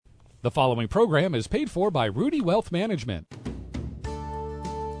The following program is paid for by Ruedi Wealth Management.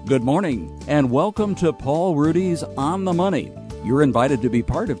 Good morning, and welcome to Paul Ruedi's On the Money. You're invited to be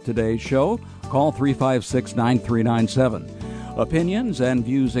part of today's show. Call 356-9397. Opinions and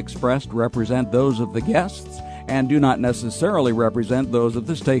views expressed represent those of the guests and do not necessarily represent those of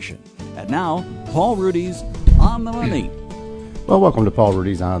the station. And now, Paul Ruedi's On the Money. Well, welcome to Paul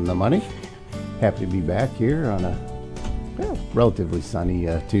Ruedi's On the Money. Happy to be back here on a relatively sunny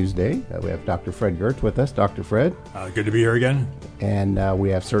Tuesday. We have Dr. Fred Giertz with us. Dr. Fred. Good to be here again. And we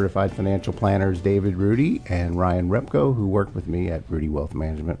have certified financial planners David Ruedi and Ryan Repko, who work with me at Ruedi Wealth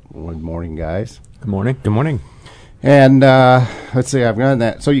Management. Good morning, guys. Good morning. Good morning. And let's see, I've got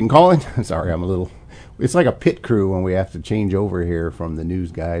that. So you can call in. Sorry, it's like a pit crew when we have to change over here from the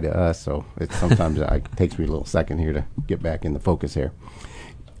news guy to us. So sometimes it takes me a little second here to get back in the focus here.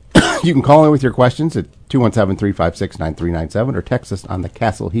 You can call in with your questions at 217-356-9397 or text us on the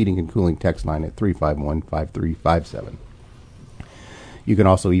Castle Heating and Cooling text line at 351-5357. You can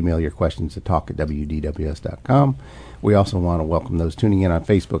also email your questions to talk@wdws.com. We also want to welcome those tuning in on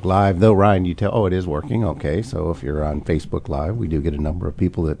Facebook Live. Though, Ryan, it is working. Okay, so if you're on Facebook Live, we do get a number of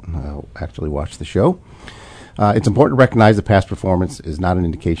people that actually watch the show. It's important to recognize that past performance is not an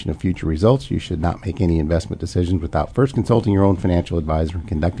indication of future results. You should not make any investment decisions without first consulting your own financial advisor and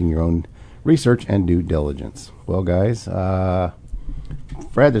conducting your own research and due diligence. Well, guys,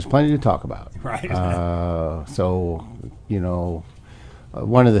 Fred, there's plenty to talk about. Right.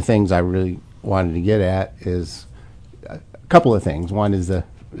 One of the things I really wanted to get at is a couple of things. One is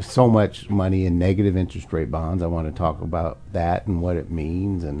so much money in negative interest rate bonds. I want to talk about that and what it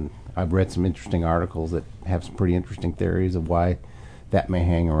means, and I've read some interesting articles that have some pretty interesting theories of why that may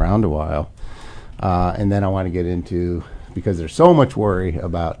hang around a while. And then I want to get into, because there's so much worry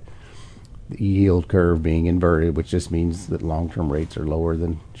about the yield curve being inverted, which just means that long-term rates are lower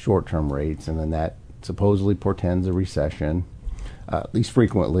than short-term rates, and then that supposedly portends a recession, at least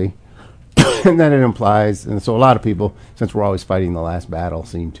frequently. And then it implies, and so a lot of people, since we're always fighting the last battle,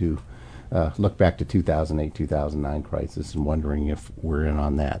 seem to look back to 2008, 2009 crisis and wondering if we're in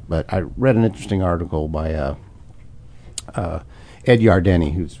on that. But I read an interesting article by Ed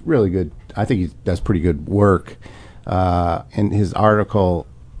Yardeni, who's really good. I think he does pretty good work. In his article,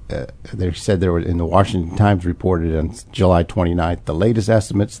 they said there were, in the Washington Times reported on July 29th, the latest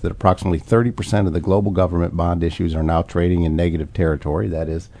estimates that approximately 30% of the global government bond issues are now trading in negative territory. That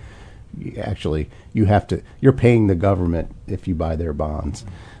is, actually, you're paying the government if you buy their bonds.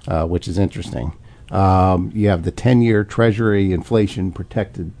 Which is interesting. You have the 10-year Treasury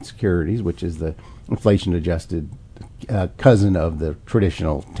inflation-protected securities, which is the inflation-adjusted cousin of the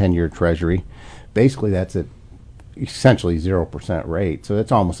traditional 10-year Treasury. Basically, that's at essentially 0% rate. So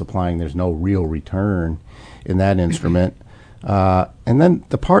that's almost implying there's no real return in that instrument. And then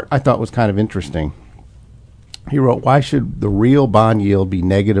the part I thought was kind of interesting. He wrote, why should the real bond yield be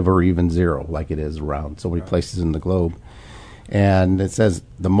negative or even zero, like it is around so many places in the globe? And it says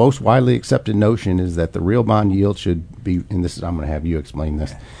the most widely accepted notion is that the real bond yield should be, and this is, I'm going to have you explain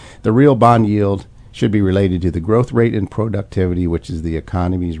this. The real bond yield should be related to the growth rate and productivity, which is the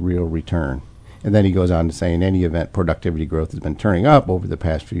economy's real return. And then he goes on to say, in any event, productivity growth has been turning up over the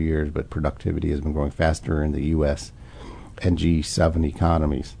past few years, but productivity has been growing faster in the U.S. and G7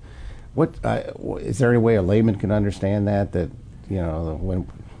 economies. Is there any way a layman can understand that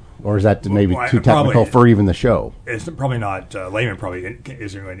or is that maybe too technical for even the show? It's probably not layman. Probably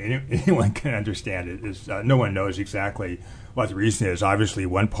isn't anyone can understand it. No one knows exactly what the reason is. Obviously,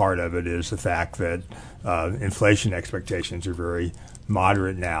 one part of it is the fact that inflation expectations are very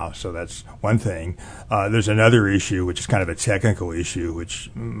moderate now. So that's one thing. There's another issue, which is kind of a technical issue,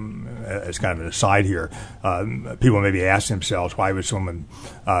 which is kind of an aside here. People maybe ask themselves, why would someone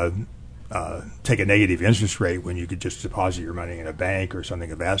take a negative interest rate when you could just deposit your money in a bank or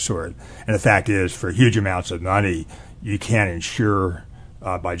something of that sort? And the fact is, for huge amounts of money, you can't ensure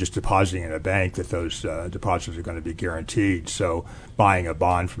by just depositing in a bank that those deposits are going to be guaranteed. So buying a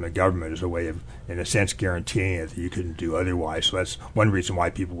bond from the government is a way of, in a sense, guaranteeing it that you couldn't do otherwise. So that's one reason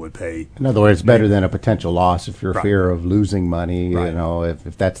why people would pay. In other words, it's better than a potential loss if you're fear of losing money, right.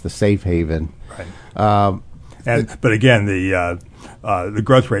 If that's the safe haven. Right. But again, the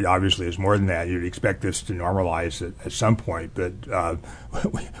growth rate obviously is more than that. You'd expect this to normalize at some point, but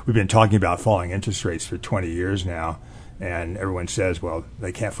we've been talking about falling interest rates for 20 years now, and everyone says, well,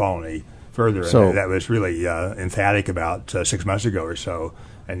 they can't fall any further. So, and that was really emphatic about 6 months ago or so,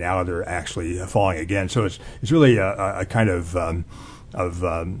 and now they're actually falling again. So it's really a kind of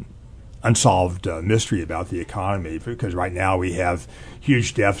unsolved mystery about the economy, because right now we have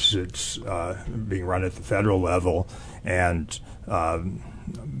huge deficits being run at the federal level, and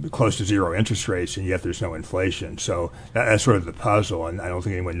close to zero interest rates, and yet there's no inflation. So that's sort of the puzzle, and I don't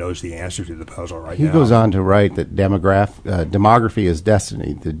think anyone knows the answer to the puzzle right now. He goes on to write that demography is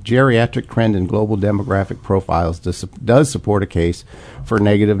destiny. The geriatric trend in global demographic profiles does support a case for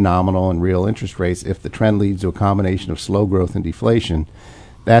negative nominal and real interest rates if the trend leads to a combination of slow growth and deflation.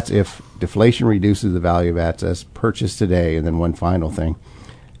 That's if deflation reduces the value of assets purchased today. And then one final thing.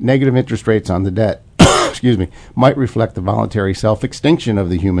 Negative interest rates on the debt might reflect the voluntary self-extinction of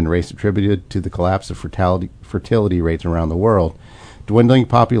the human race attributed to the collapse of fertility rates around the world. Dwindling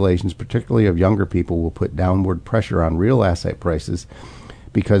populations, particularly of younger people, will put downward pressure on real asset prices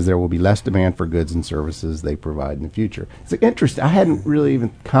because there will be less demand for goods and services they provide in the future. It's interesting. I hadn't really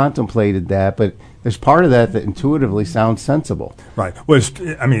even contemplated that, but there's part of that intuitively sounds sensible. Right. Well,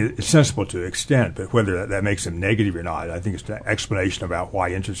 it's sensible to an extent, but whether that makes them negative or not, I think it's an explanation about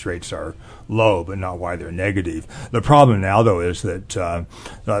why interest rates are low, but not why they're negative. The problem now, though, is that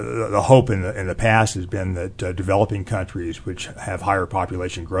the hope in the past has been that developing countries, which have higher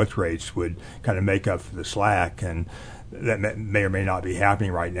population growth rates, would kind of make up for the slack, and that may or may not be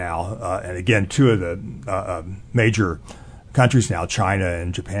happening right now. And again, two of the major countries now, China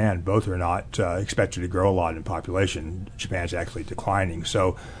and Japan, both are not expected to grow a lot in population. Japan's actually declining.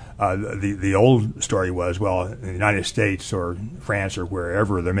 So the old story was, well, in the United States or France or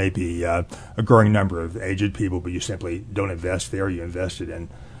wherever, there may be a growing number of aged people, but you simply don't invest there. You invested in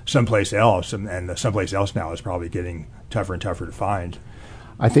someplace else, and someplace else now is probably getting tougher and tougher to find.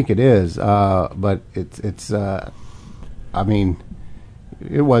 I think it is, but it's I mean,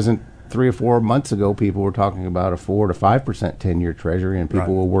 it wasn't 3 or 4 months ago people were talking about a 4 to 5% 10-year Treasury, and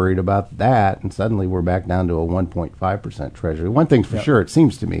people were worried about that, and suddenly we're back down to a 1.5% Treasury. One thing's for sure, it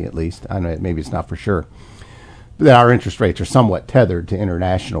seems to me at least, I know maybe it's not for sure, that our interest rates are somewhat tethered to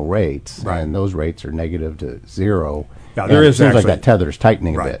international rates, and those rates are negative to zero. Yeah, there is seems like that tether is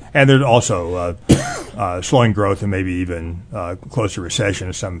tightening a bit. And there's also slowing growth and maybe even close to recession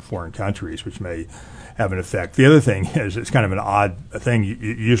in some foreign countries, which may have an effect. The other thing is, it's kind of an odd thing. You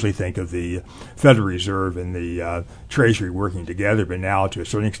usually think of the Federal Reserve and the Treasury working together, but now to a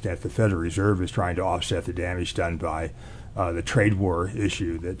certain extent the Federal Reserve is trying to offset the damage done by the trade war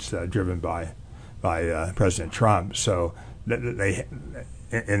issue that's driven by President Trump. So they,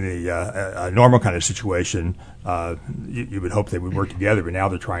 in the normal kind of situation, you would hope they would work together, but now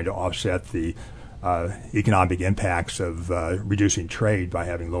they're trying to offset the economic impacts of reducing trade by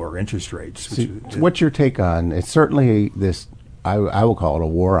having lower interest rates. What's your take on it's certainly this? I will call it a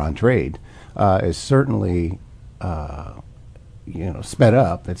war on trade. Is certainly sped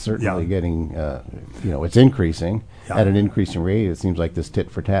up. It's certainly getting it's increasing at an increasing rate. It seems like this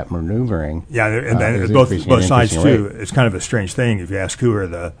tit for tat maneuvering. Yeah, and both sides too. It's kind of a strange thing if you ask who are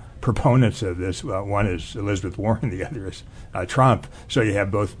the proponents of this. One is Elizabeth Warren, the other is Trump. So you have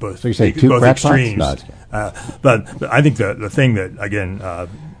both. So you say two both extremes. But I think the thing that again,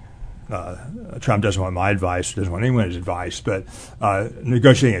 Trump doesn't want my advice, doesn't want anyone's advice. But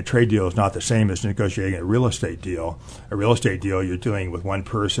negotiating a trade deal is not the same as negotiating a real estate deal. A real estate deal, you're dealing with one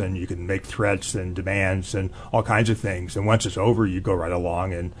person. You can make threats and demands and all kinds of things. And once it's over, you go right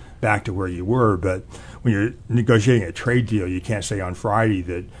along and back to where you were. But when you're negotiating a trade deal, you can't say on Friday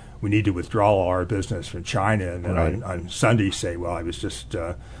that we need to withdraw all our business from China, and then on Sunday say, well, I was just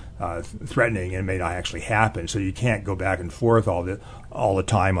threatening, and it may not actually happen. So you can't go back and forth all the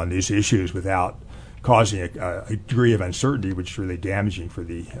time on these issues without causing a degree of uncertainty, which is really damaging for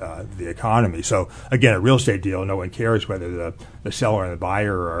the economy. So again, a real estate deal, no one cares whether the seller and the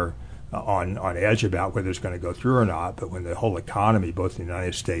buyer are on edge about whether it's going to go through or not. But when the whole economy, both the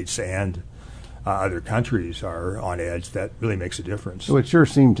United States and other countries, are on edge, that really makes a difference. So it sure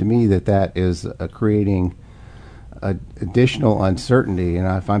seemed to me that is creating additional uncertainty. And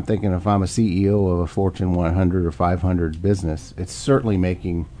if I'm a CEO of a Fortune 100 or 500 business, it's certainly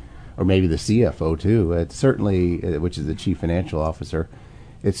making, or maybe the CFO too, it's certainly, which is the chief financial officer,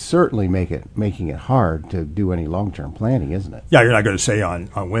 it's certainly making it hard to do any long-term planning, isn't it? Yeah, you're not going to say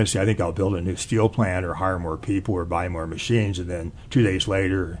on Wednesday, I think I'll build a new steel plant or hire more people or buy more machines, and then 2 days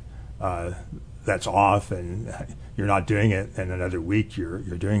later that's off and you're not doing it, and another week you're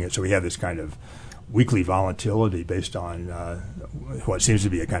doing it. So we have this kind of weekly volatility based on what seems to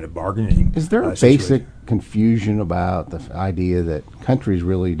be a kind of bargaining. Is there a basic confusion about the idea that countries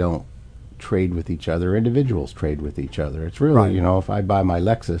really don't trade with each other, individuals trade with each other? It's really, if I buy my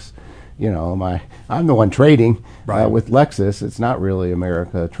Lexus, I'm the one trading with Lexus. It's not really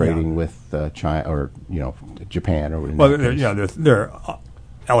America trading with China or Japan or. Well, there are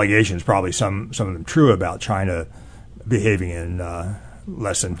allegations, probably some of them true, about China behaving in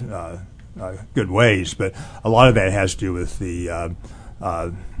less than good ways, but a lot of that has to do with the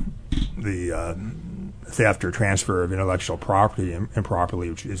the theft or transfer of intellectual property improperly,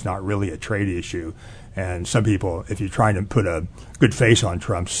 which is not really a trade issue. And some people, if you're trying to put a good face on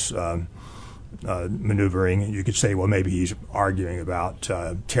Trump's maneuvering, you could say, well, maybe he's arguing about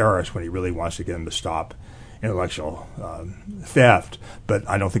tariffs when he really wants to get them to stop intellectual theft. But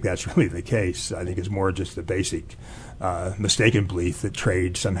I don't think that's really the case. I think it's more just the basic mistaken belief that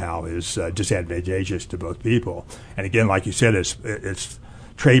trade somehow is disadvantageous to both people. And again, like you said, it's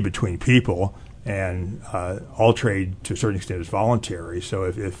trade between people, and all trade to a certain extent is voluntary. So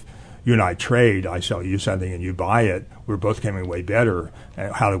if you and I trade, I sell you something and you buy it, we're both coming away better.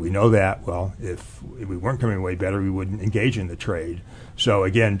 And how do we know that? Well, if we weren't coming away better, we wouldn't engage in the trade. So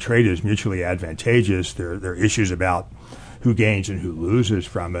again, trade is mutually advantageous. There are issues about who gains and who loses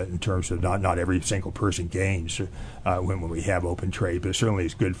from it in terms of not every single person gains when we have open trade, but it certainly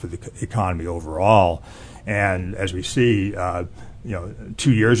is good for the economy overall. And as we see,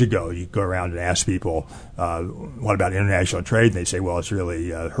 2 years ago, you go around and ask people, what about international trade? And they say, well, it's really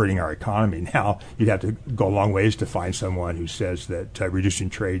hurting our economy. Now, you'd have to go a long ways to find someone who says that reducing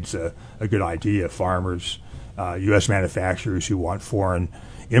trade's a good idea. Farmers, U.S. manufacturers who want foreign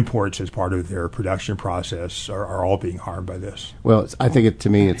imports as part of their production process are all being harmed by this. Well, I think to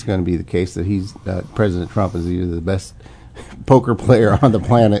me, it's going to be the case that President Trump is either the best poker player on the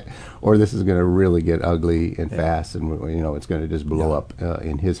planet, or this is going to really get ugly and fast, and it's going to just blow up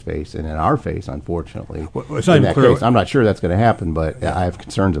in his face and in our face, unfortunately. Well, it's not even clear. I'm not sure that's going to happen, but I have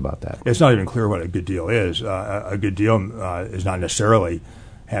concerns about that. It's not even clear what a good deal is. A good deal is not necessarily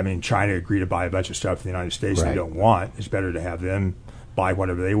having China agree to buy a bunch of stuff in the United States they don't want. It's better to have them buy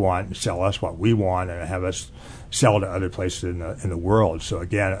whatever they want and sell us what we want, and have us sell to other places in the world. So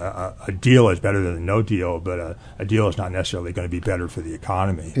again, a deal is better than a no deal, but a deal is not necessarily going to be better for the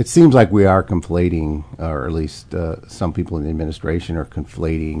economy. It seems like we are conflating, or at least some people in the administration are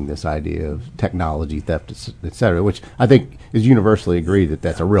conflating this idea of technology theft, et cetera, which I think is universally agreed that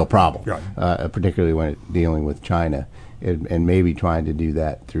that's a real problem, particularly when dealing with China. And maybe trying to do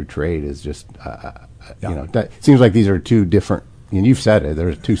that through trade is just, that seems like these are two different. And you've said it,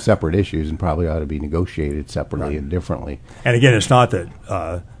 there's two separate issues and probably ought to be negotiated separately and differently. And again, it's not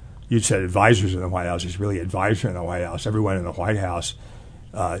that you said advisors in the White House. It's really advisor in the White House. Everyone in the White House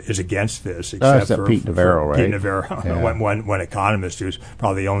is against this, except for Pete Navarro, right? Pete Navarro, one economist who's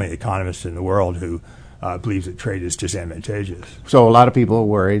probably the only economist in the world who believes that trade is disadvantageous. So a lot of people are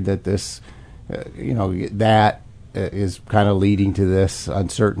worried that this, that is kind of leading to this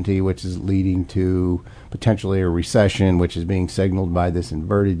uncertainty, which is leading to potentially a recession, which is being signaled by this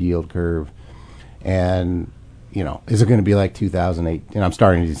inverted yield curve. And, is it going to be like 2008? And I'm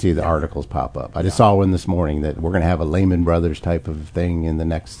starting to see the articles pop up. I just saw one this morning that we're going to have a Lehman Brothers type of thing in the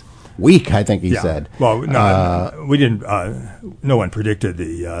next week, I think he said. Well, no, we didn't. No one predicted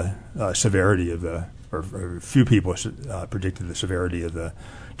the severity of or few people predicted the severity of the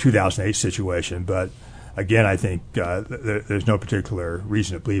 2008 situation, but again, I think there's no particular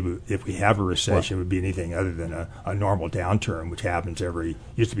reason to believe if we have a recession, it would be anything other than a normal downturn, which happens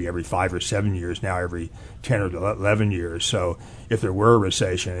used to be every 5 or 7 years, now every 10 or 11 years. So if there were a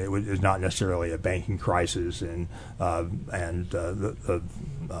recession, it's not necessarily a banking crisis and the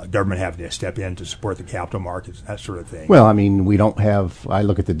government having to step in to support the capital markets, that sort of thing. Well, I mean, we don't have, I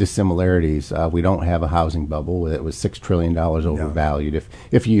look at the dissimilarities. We don't have a housing bubble that was $6 trillion overvalued.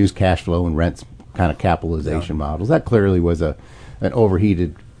 If you use cash flow and rents kind of capitalization models. That clearly was an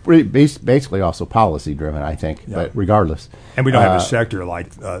overheated, basically also policy driven, I think, but regardless. And we don't have a sector like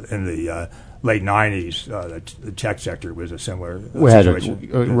in the late 90s, the tech sector was a similar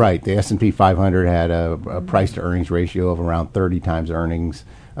situation. Right. The S&P 500 had a price to earnings ratio of around 30 times earnings.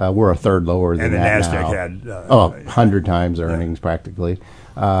 We're a third lower than that now. And the NASDAQ had 100 times earnings practically.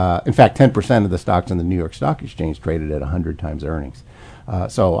 In fact, 10% of the stocks in the New York Stock Exchange traded at 100 times earnings.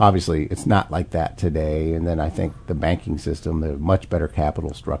 So obviously it's not like that today. And then I think the banking system, the much better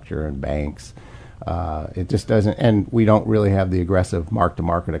capital structure and banks, it just doesn't. And we don't really have the aggressive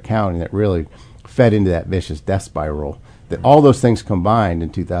mark-to-market accounting that really fed into that vicious death spiral. That all those things combined in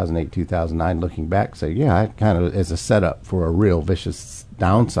 2008, 2009, looking back, say, yeah, it kind of is a setup for a real vicious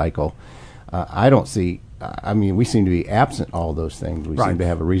down cycle. I don't see. I mean, we seem to be absent all those things. We seem to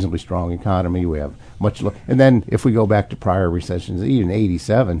have a reasonably strong economy. We have much, and then if we go back to prior recessions, even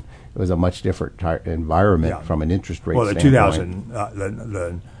 '87, it was a much different environment from an interest rate standpoint.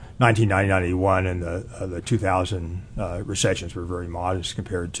 The 1990-91 and the 2000 recessions were very modest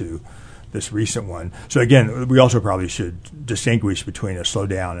compared to this recent one. So again, we also probably should distinguish between a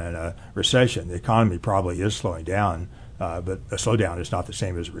slowdown and a recession. The economy probably is slowing down But a slowdown is not the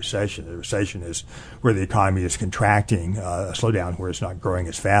same as a recession. A recession is where the economy is contracting. A slowdown where it's not growing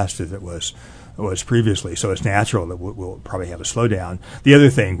as fast as it was previously. So it's natural that we'll probably have a slowdown. The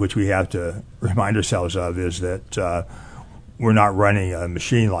other thing which we have to remind ourselves of is that we're not running a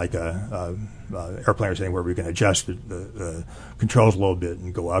machine like a airplane or something where we can adjust the controls a little bit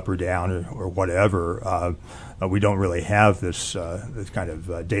and go up or down or whatever. We don't really have this kind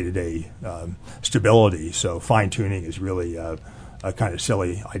of day-to-day stability. So fine-tuning is really a kind of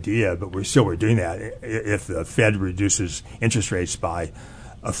silly idea, but we're doing that. If the Fed reduces interest rates by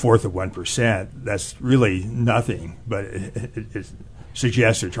 1/4 of 1%, that's really nothing, but it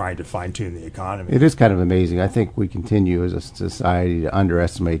suggests they're trying to fine-tune the economy. It is kind of amazing. I think we continue as a society to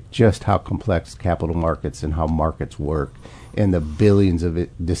underestimate just how complex capital markets and how markets work, and the billions of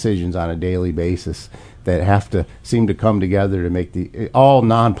decisions on a daily basis that have to seem to come together to make all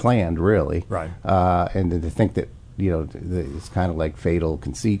non-planned, really. Right. And to think that, it's kind of like fatal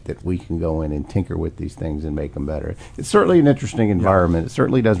conceit that we can go in and tinker with these things and make them better. It's certainly an interesting environment. It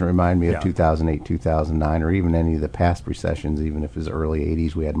certainly doesn't remind me of 2008, 2009, or even any of the past recessions, even if it was early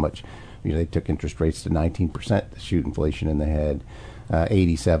 80s. We had they took interest rates to 19% to shoot inflation in the head.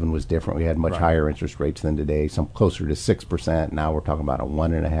 87 was different. We had much higher interest rates than today, some closer to 6%. Now we're talking about a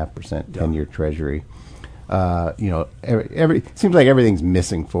 1.5% 10-year Treasury. It seems like everything's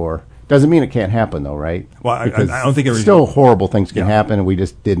missing for. Doesn't mean it can't happen, though, right? Well, I don't think still horrible things can happen, and we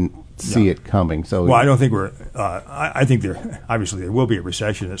just didn't see it coming. So, well, I don't think we're. I think obviously there will be a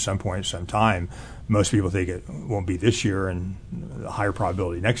recession at some point, some time. Most people think it won't be this year, and a higher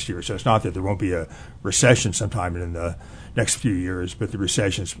probability next year. So it's not that there won't be a recession sometime in the next few years, but the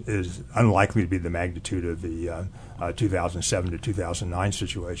recession is unlikely to be the magnitude of the 2007 to 2009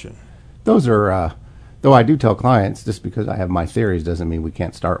 situation. Those are. Though I do tell clients, just because I have my theories doesn't mean we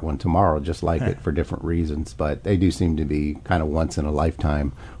can't start one tomorrow, just like it, for different reasons. But they do seem to be kind of once in a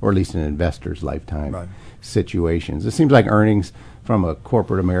lifetime, or at least an investor's lifetime situations. It seems like earnings from a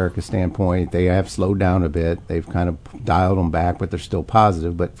corporate America standpoint, they have slowed down a bit. They've kind of dialed them back, but they're still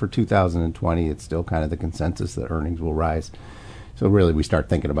positive. But for 2020, it's still kind of the consensus that earnings will rise. So really, we start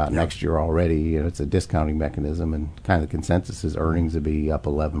thinking about next year already. It's a discounting mechanism, and kind of the consensus is earnings will be up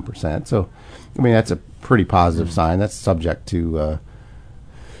 11%. So, I mean, that's a pretty positive sign. That's subject to,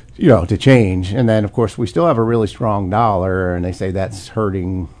 to change. And then, of course, we still have a really strong dollar, and they say that's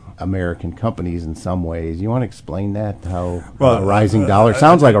hurting American companies in some ways. You want to explain that? How a rising dollar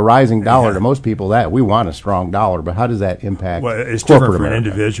sounds like a rising dollar to most people. That we want a strong dollar, but how does that impact? Well, it's different for an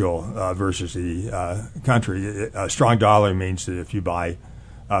individual versus the country. A strong dollar means that if you buy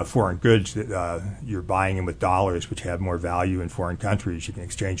foreign goods, you're buying them with dollars, which have more value in foreign countries. You can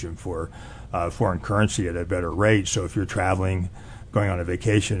exchange them for foreign currency at a better rate. So if you're traveling, going on a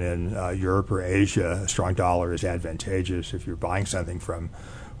vacation in Europe or Asia, a strong dollar is advantageous. If you're buying something from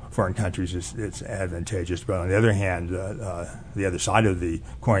foreign countries, it's advantageous. But on the other hand, the other side of the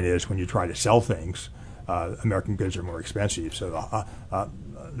coin is when you try to sell things, American goods are more expensive. So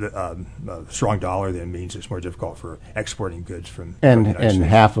the strong dollar then means it's more difficult for exporting goods from and the United States.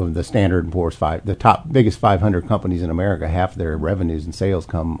 Half of the Standard & Poor's the biggest 500 companies in America, half their revenues and sales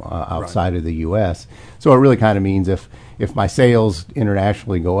come outside of the U.S. So it really kind of means if my sales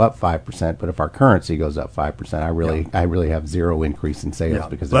internationally go up 5%, but if our currency goes up 5%, I really have zero increase in sales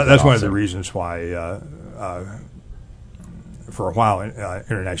because that's one of the reasons why for a while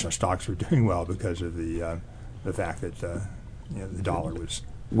international stocks were doing well, because of the fact that the dollar was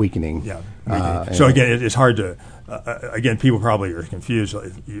weakening. So again, it's hard to. Again, people probably are confused.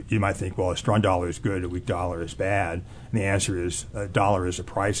 You might think, well, a strong dollar is good, a weak dollar is bad. And the answer is, a dollar is a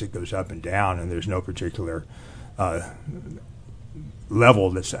price that goes up and down, and there's no particular level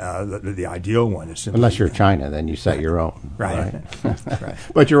that's the ideal one. Is simply, unless you're China, then you set your own. Right.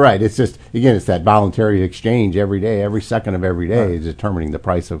 But you're right. It's just, again, it's that voluntary exchange every day, every second of every day is determining the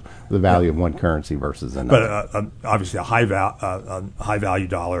price of the value of one currency versus another. But obviously, a high value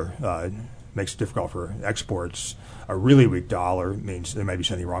dollar makes it difficult for exports. A really weak dollar means there may be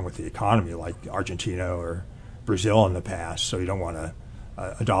something wrong with the economy, like Argentina or Brazil in the past. So you don't want a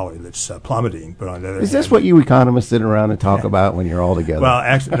dollar that's plummeting. But on the other hand, is this what you economists sit around and talk about when you're all together? Well,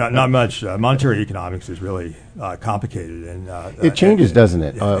 actually, not much. Monetary economics is really complicated, and it changes, doesn't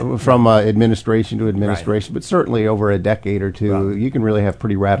it, from administration to administration? But certainly over a decade or two, you can really have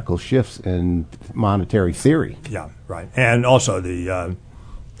pretty radical shifts in monetary theory. Yeah, right. And also the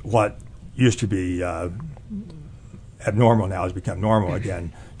what used to be abnormal now has become normal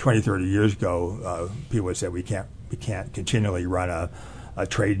again. 20, 30 years ago, people would say we can't continually run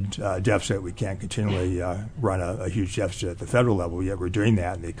trade deficit. We can't continually run a huge deficit at the federal level, yet we're doing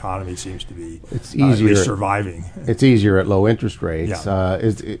that, and the economy seems to be it's easier, surviving. It's easier at low interest rates.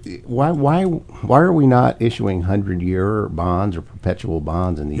 Yeah. Why are we not issuing 100-year bonds or perpetual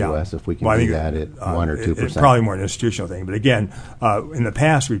bonds in the U.S. if we can do that at 1 or 2%? It's probably more an institutional thing. But again, in the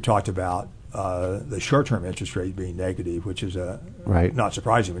past, we've talked about the short-term interest rate being negative, which is not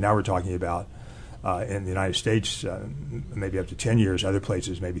surprising. But now we're talking about in the United States, maybe up to 10 years, other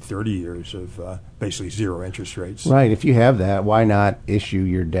places maybe 30 years of basically zero interest rates. Right. If you have that, why not issue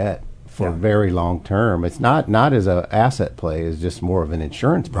your debt for very long term? It's not as an asset play. It's just more of an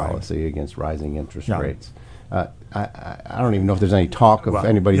insurance policy against rising interest rates. I don't even know if there's any talk of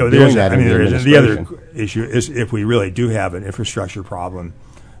anybody doing that in the administration. The other issue is if we really do have an infrastructure problem,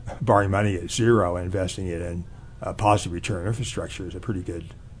 borrowing money at zero and investing it in positive return infrastructure is a pretty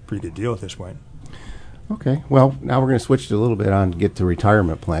good deal at this point. Okay. Well, now we're going to switch to a little bit on get to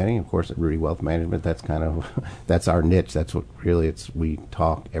retirement planning. Of course, at Ruedi Wealth Management, that's our niche. That's what really we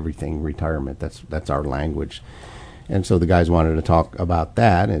talk everything retirement. That's our language. And so the guys wanted to talk about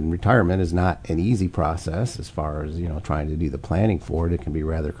that. And retirement is not an easy process as far as trying to do the planning for it. It can be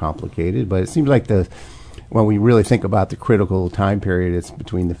rather complicated. But it seems like when we really think about the critical time period, it's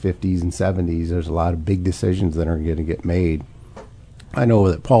between the 50s and 70s. There's a lot of big decisions that are going to get made. I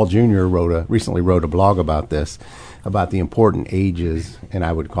know that Paul Jr. recently wrote a blog about this, about the important ages, and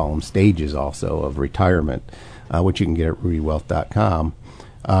I would call them stages also, of retirement, which you can get at ruediwealth.com.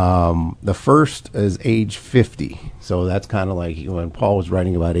 The first is age 50. So that's kind of like when Paul was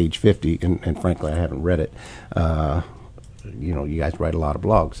writing about age 50, and frankly, I haven't read it. You guys write a lot of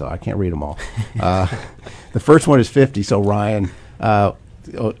blogs, so I can't read them all. The first one is 50. So Ryan, and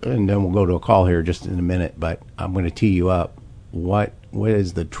then we'll go to a call here just in a minute, but I'm going to tee you up. What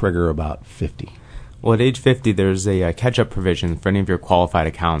is the trigger about 50? Well, at age 50, there's a catch-up provision for any of your qualified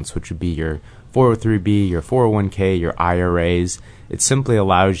accounts, which would be your 403B, your 401k, your IRAs. It simply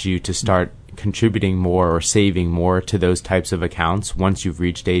allows you to start contributing more or saving more to those types of accounts once you've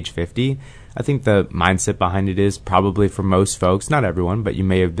reached age 50. I think the mindset behind it is probably for most folks, not everyone, but you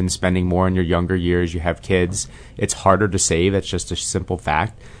may have been spending more in your younger years. You have kids. It's harder to save. It's just a simple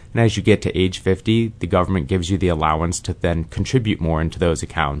fact. And as you get to age 50, the government gives you the allowance to then contribute more into those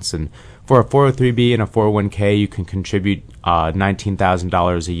accounts. And for a 403B and a 401k, you can contribute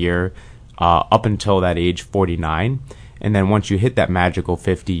 $19,000 a year up until that age 49. And then once you hit that magical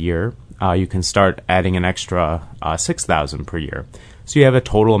 50 year, you can start adding an extra $6,000 per year. So you have a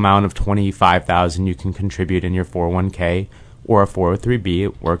total amount of $25,000 you can contribute in your 401k or a 403B.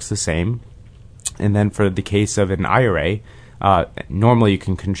 It works the same. And then for the case of an IRA, normally you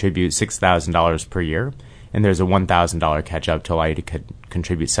can contribute $6,000 per year, and there's a $1,000 catch-up to allow you to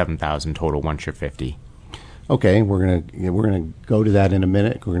contribute $7,000 total once you're 50. Okay, we're gonna go to that in a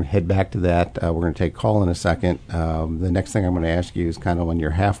minute. We're gonna head back to that. We're gonna take a call in a second. The next thing I'm going to ask you is kind of when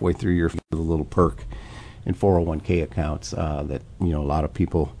you're halfway through your little perk in 401k accounts that a lot of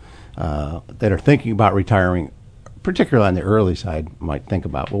people that are thinking about retiring, particularly on the early side, might think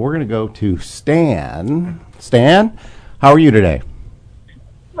about. Well, we're going to go to Stan. Stan, how are you today?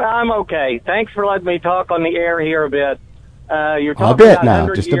 Well, I'm okay. Thanks for letting me talk on the air here a bit. You're talking a bit about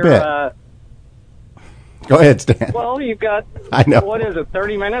now, just a bit. Go ahead, Stan. Well, you've got, I know. What is it,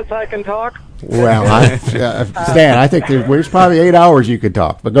 30 minutes I can talk? Well, Stan, I think there's probably 8 hours you could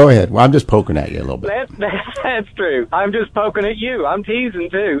talk, but go ahead. Well, I'm just poking at you a little bit. That's true. I'm just poking at you. I'm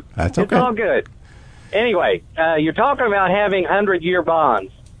teasing, too. That's okay. It's all good. Anyway, you're talking about having 100-year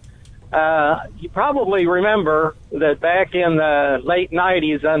bonds. You probably remember that back in the late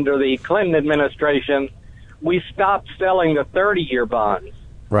 90s under the Clinton administration, we stopped selling the 30-year bonds.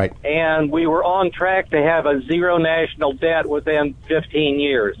 Right. And we were on track to have a zero national debt within 15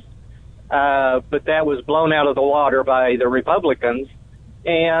 years. But that was blown out of the water by the Republicans.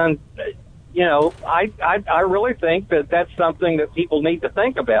 And, I really think that that's something that people need to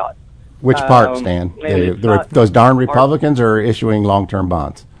think about. Which part, Stan? Those darn Republicans are issuing long-term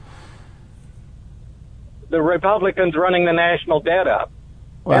bonds? The Republicans running the national debt up.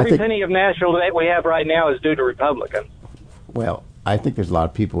 Well, Every penny of national debt we have right now is due to Republicans. Well, I think there's a lot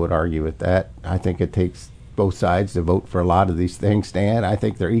of people would argue with that. I think it takes both sides to vote for a lot of these things, Stan. I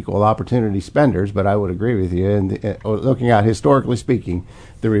think they're equal opportunity spenders, but I would agree with you. And looking at historically speaking,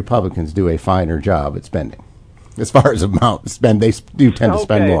 the Republicans do a finer job at spending. As far as amount spend, they do tend to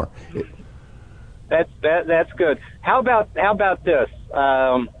spend more. That's good. How about this?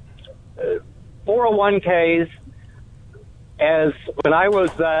 401ks. As when I was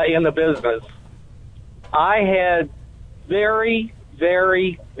in the business, I had very,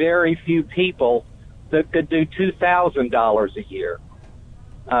 very, very few people that could do $2,000 a year.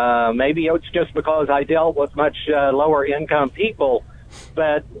 Maybe it's just because I dealt with much lower income people,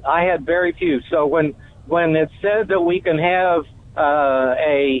 but I had very few. So when it said that we can have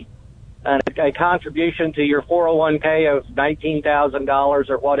a contribution to your 401k of $19,000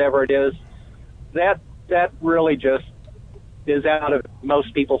 or whatever it is, that really just is out of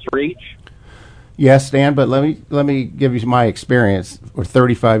most people's reach. Yes, Stan, but let me give you my experience. For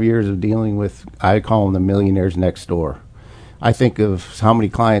 35 years of dealing with, I call them the millionaires next door. I think of how many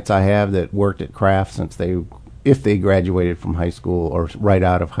clients I have that worked at Kraft if they graduated from high school or right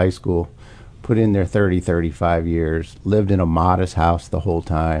out of high school, put in their 35 years, lived in a modest house the whole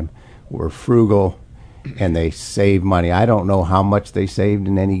time, were frugal, and they saved money. I don't know how much they saved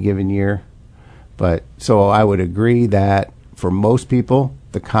in any given year, but so I would agree that for most people,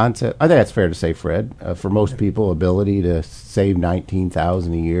 the concept, I think that's fair to say, Fred, for most people, ability to save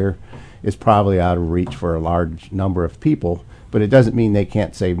 $19,000 a year is probably out of reach for a large number of people, but it doesn't mean they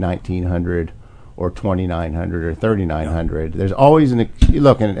can't save $1,900 or $2,900 or $3,900. There's always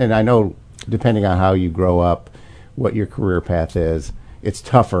look, and I know depending on how you grow up, what your career path is, it's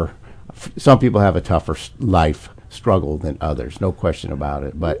tougher. Some people have a tougher life struggle than others, no question about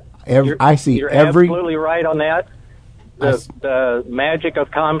it. But I see you're every... You're absolutely right on that. The magic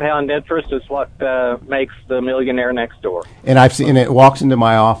of compound interest is what makes the millionaire next door. And I've seen it walks into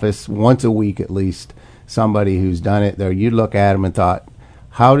my office once a week at least, somebody who's done it there. You look at them and thought,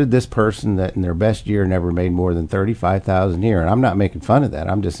 how did this person that in their best year never made more than $35,000 a year? And I'm not making fun of that.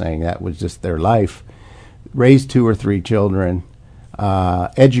 I'm just saying that was just their life. Raised 2 or 3 children,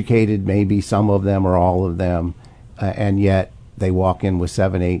 educated maybe some of them or all of them, and yet they walk in with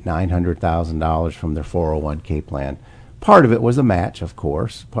 $700,000, $800,000, $900,000 from their 401k plan. Part of it was a match, of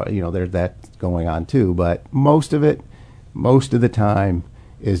course. There's that going on too. But most of the time,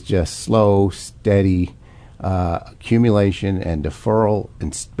 is just slow, steady accumulation and deferral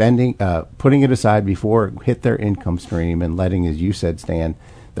and spending, putting it aside before it hit their income stream and letting, as you said, Stan,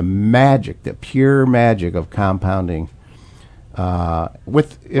 the pure magic of compounding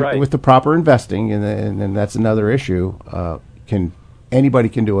with the proper investing, and that's another issue. Anybody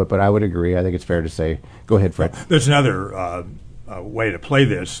can do it, but I would agree. I think it's fair to say. Go ahead, Fred. There's another way to play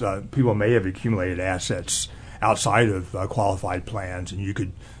this. People may have accumulated assets outside of qualified plans, and you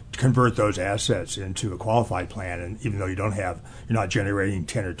could convert those assets into a qualified plan. And even though you're not generating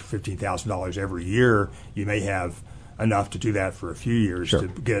 $10,000 or $15,000 every year, you may have enough to do that for a few years to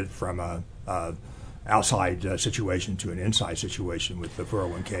get from a outside situation to an inside situation with the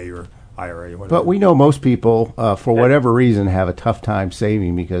 401k or IRA or whatever. But we know most people, for whatever reason, have a tough time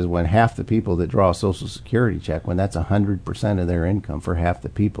saving, because when half the people that draw a Social Security check, when that's 100% of their income for half the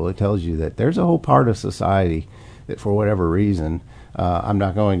people, it tells you that there's a whole part of society that, for whatever reason, I'm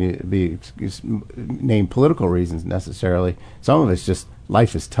not going to name political reasons necessarily. Some of it's just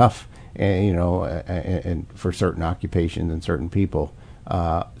life is tough, and for certain occupations and certain people.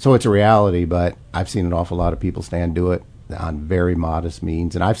 So it's a reality, but I've seen an awful lot of people do it on very modest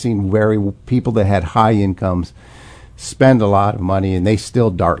means, and I've seen people that had high incomes spend a lot of money, and they still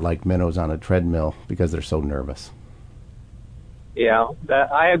dart like minnows on a treadmill because they're so nervous. Yeah,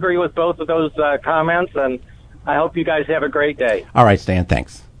 I agree with both of those comments, and I hope you guys have a great day. All right, Stan,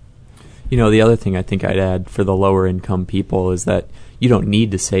 thanks. The other thing I think I'd add for the lower income people is that you don't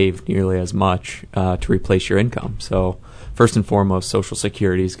need to save nearly as much to replace your income. So first and foremost, Social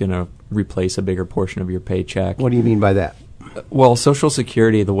Security is going to replace a bigger portion of your paycheck. What do you mean by that? Well, Social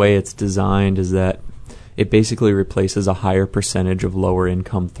Security, the way it's designed is that it basically replaces a higher percentage of lower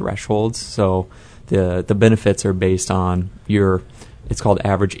income thresholds. So the benefits are based on it's called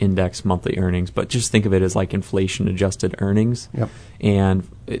average index monthly earnings, but just think of it as like inflation adjusted earnings. Yep. And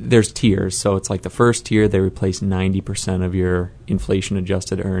there's tiers. So it's like the first tier, they replace 90% of your inflation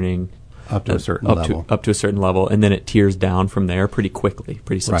adjusted earning. Up to a certain level. Up to a certain level, and then it tiers down from there pretty quickly,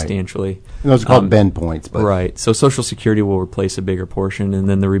 pretty substantially. Right. And those are called bend points. But. Right. So Social Security will replace a bigger portion, and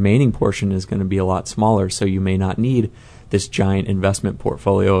then the remaining portion is going to be a lot smaller, so you may not need this giant investment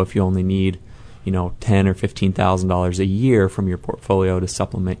portfolio if you only need $10,000 or $15,000 a year from your portfolio to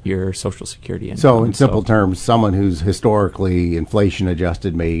supplement your Social Security income. So, in simple terms, someone who's historically inflation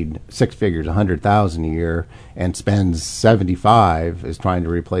adjusted made 6 figures, $100,000 a year, and spends $75,000 is trying to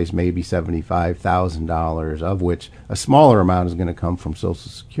replace maybe $75,000, of which a smaller amount is going to come from Social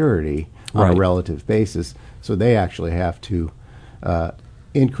Security on a relative basis. So they actually have to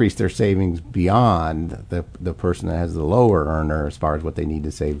increase their savings beyond the person that has the lower earner as far as what they need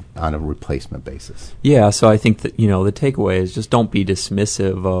to save on a replacement basis. Yeah, so I think that, the takeaway is just don't be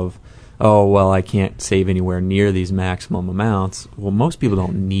dismissive of, oh, well, I can't save anywhere near these maximum amounts. Well, most people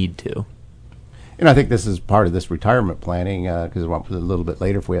don't need to. And I think this is part of this retirement planning, because a little bit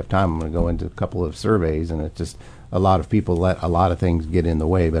later, if we have time, I'm going to go into a couple of surveys, and it's just a lot of people let a lot of things get in the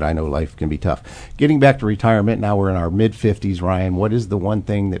way, but I know life can be tough. Getting back to retirement, now we're in our mid-50s, Ryan. What is the one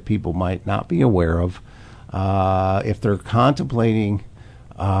thing that people might not be aware of if they're contemplating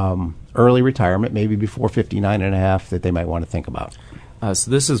early retirement, maybe before 59 and a half, that they might want to think about? So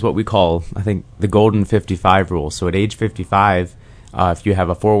this is what we call, I think, the golden 55 rule. So at age 55, if you have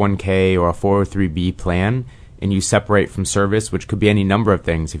a 401k or a 403b plan and you separate from service, which could be any number of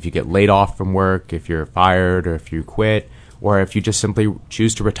things, if you get laid off from work, if you're fired, or if you quit, or if you just simply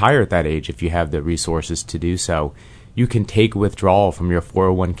choose to retire at that age, if you have the resources to do so, you can take withdrawal from your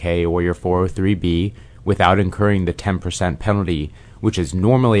 401k or your 403b without incurring the 10% penalty, which is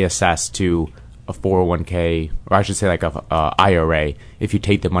normally assessed to a 401k, or I should say like a IRA, if you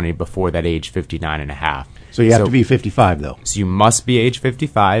take the money before that age 59 and a half. So you have to be 55, though. So you must be age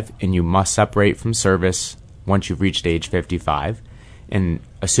 55, and you must separate from service once you've reached age 55. And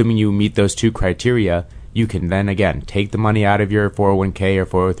assuming you meet those two criteria, you can then, again, take the money out of your 401k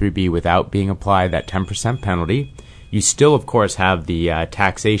or 403b without being applied that 10% penalty. You still, of course, have the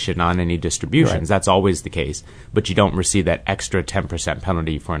taxation on any distributions. Right. That's always the case. But you don't receive that extra 10%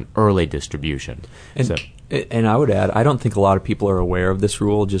 penalty for an early distribution. And I would add, I don't think a lot of people are aware of this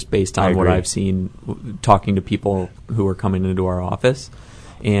rule just based on what I've seen talking to people who are coming into our office.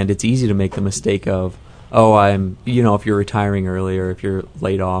 And it's easy to make the mistake of, if you're retiring early or if you're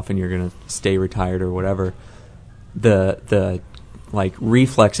laid off and you're going to stay retired or whatever, the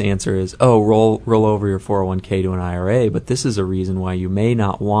reflex answer is, roll over your 401k to an IRA. But this is a reason why you may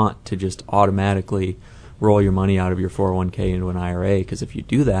not want to just automatically roll your money out of your 401k into an IRA, because if you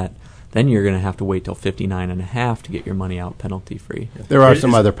do that, then you're going to have to wait till 59 and a half to get your money out penalty free. There are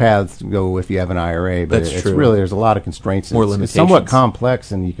some other paths to go if you have an IRA, but it's really, there's a lot of constraints. More limitations. It's somewhat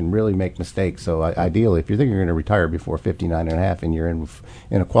complex, and you can really make mistakes. So ideally, if you think you're going to retire before 59 and a half and you're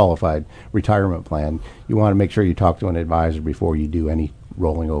in a qualified retirement plan, you want to make sure you talk to an advisor before you do any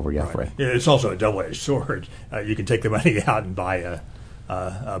rolling over yet. Right. Yeah, it's also a double-edged sword. You can take the money out and buy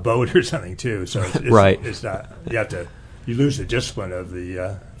a boat or something too. So it's right. It's not, you lose the discipline of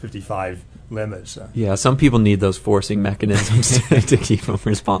the 55 limits. Yeah, some people need those forcing mechanisms to keep them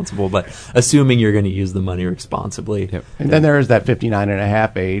responsible, but assuming you're going to use the money responsibly. Yep. And then there is that 59 and a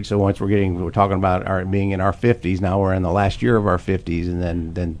half age. So once we're talking about being in our 50s, now we're in the last year of our 50s,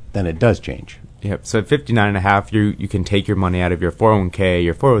 and then it does change. Yep. So at 59 and a half, you can take your money out of your 401k,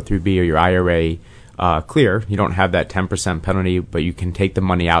 your 403b, or your IRA clear. You don't have that 10% penalty, but you can take the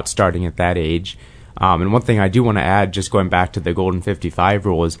money out starting at that age. And one thing I do want to add, just going back to the golden 55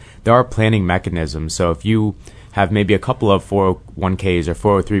 rule, is there are planning mechanisms. So if you have maybe a couple of 401ks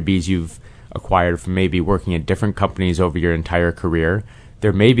or 403bs you've acquired from maybe working at different companies over your entire career,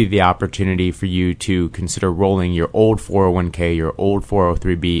 there may be the opportunity for you to consider rolling your old 401k, your old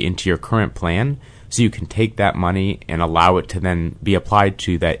 403b into your current plan, so you can take that money and allow it to then be applied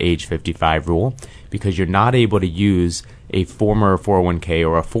to that age 55 rule, because you're not able to use a former 401k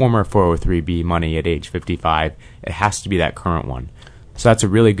or a former 403b money at age 55. It has to be that current one. So that's a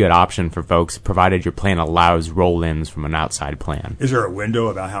really good option for folks, provided your plan allows roll-ins from an outside plan. Is there a window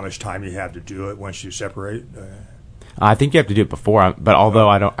about how much time you have to do it once you separate? I think you have to do it before, but although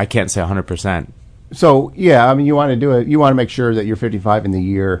I can't say 100%. So, you want to do it. You want to make sure that you're 55 in the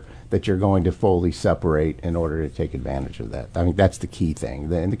year that you're going to fully separate in order to take advantage of that. I mean, that's the key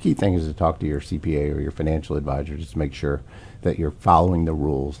thing. And the key thing is to talk to your CPA or your financial advisor just to make sure that you're following the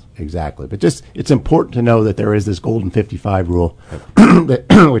rules exactly. But it's important to know that there is this golden 55 rule,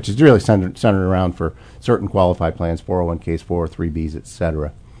 which is really centered around for certain qualified plans, 401ks, 403bs, et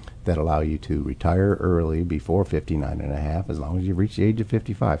cetera, that allow you to retire early before 59 and a half, as long as you've reached the age of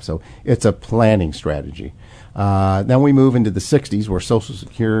 55. So it's a planning strategy. Then we move into the 60s, where Social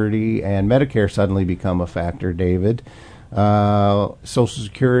Security and Medicare suddenly become a factor, David. Social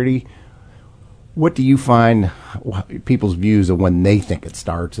Security, what do you find people's views of when they think it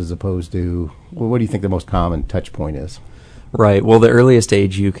starts, as opposed to, what do you think the most common touch point is? Right. Well, the earliest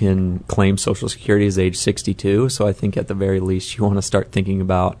age you can claim Social Security is age 62. So I think at the very least you want to start thinking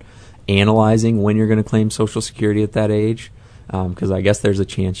about analyzing when you're going to claim Social Security at that age, because I guess there's a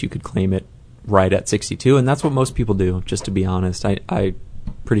chance you could claim it right at 62, and that's what most people do, just to be honest. I'm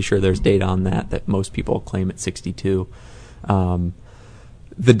pretty sure there's data on that most people claim at 62.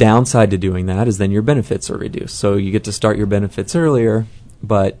 The downside to doing that is then your benefits are reduced. So you get to start your benefits earlier,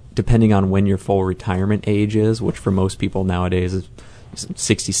 but depending on when your full retirement age is, which for most people nowadays is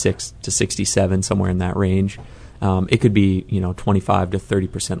 66 to 67, somewhere in that range, it could be 25 to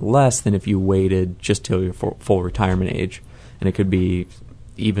 30% less than if you waited just till your full retirement age, and it could be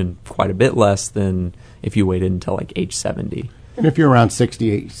even quite a bit less than if you waited until like age 70. And if you're around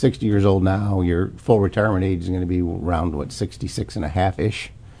 60 years old now, your full retirement age is going to be around, 66 and a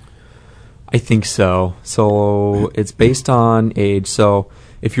half-ish? I think so. So it's based on age. So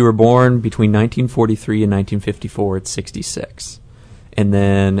if you were born between 1943 and 1954, it's 66. And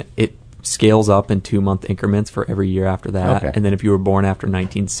then it scales up in 2-month increments for every year after that. Okay. And then if you were born after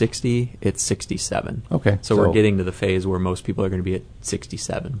 1960, it's 67. Okay. So we're getting to the phase where most people are going to be at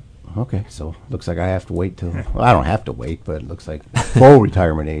 67. Okay, so looks like I have to wait till... Well, I don't have to wait, but it looks like full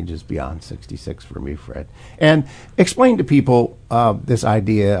retirement age is beyond 66 for me, Fred. And explain to people this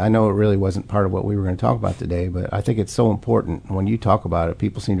idea. I know it really wasn't part of what we were going to talk about today, but I think it's so important. When you talk about it,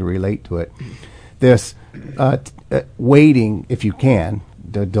 people seem to relate to it. This waiting, if you can,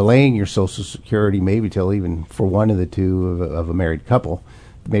 delaying your Social Security maybe till even for one of the two of a married couple,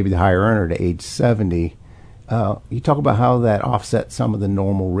 maybe the higher earner to age 70... you talk about how that offsets some of the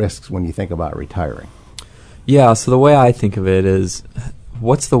normal risks when you think about retiring. Yeah, so the way I think of it is,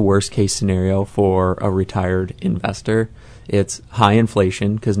 what's the worst case scenario for a retired investor? It's high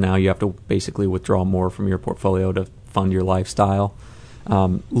inflation, because now you have to basically withdraw more from your portfolio to fund your lifestyle.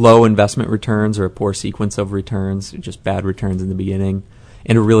 Low investment returns or a poor sequence of returns, just bad returns in the beginning,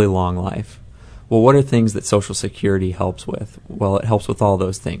 and a really long life. Well, what are things that Social Security helps with? Well, it helps with all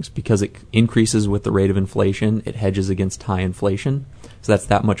those things because it increases with the rate of inflation. It hedges against high inflation. So that's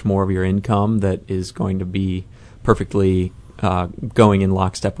that much more of your income that is going to be perfectly going in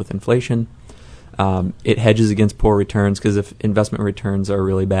lockstep with inflation. It hedges against poor returns because if investment returns are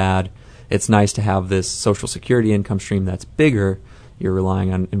really bad, it's nice to have this Social Security income stream that's bigger. You're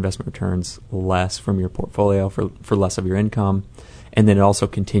relying on investment returns less from your portfolio for less of your income. And then it also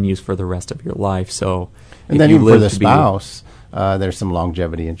continues for the rest of your life. So, and then even for the spouse, there's some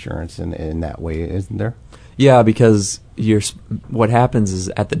longevity insurance in that way, isn't there? Yeah, because what happens is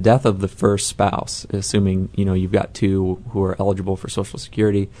at the death of the first spouse, assuming you've got two who are eligible for Social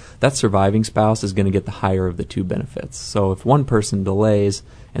Security, that surviving spouse is going to get the higher of the two benefits. So if one person delays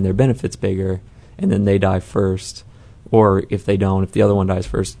and their benefit's bigger, and then they die first, or if they don't, if the other one dies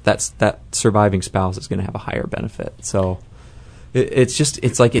first, that surviving spouse is going to have a higher benefit. So.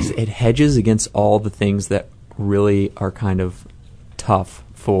 It's like it hedges against all the things that really are kind of tough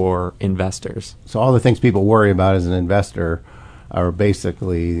for investors. So all the things people worry about as an investor are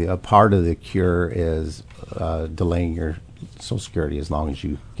basically a part of the cure is delaying your Social Security as long as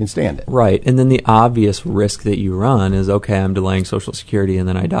you can stand it. Right. And then the obvious risk that you run is, okay, I'm delaying Social Security and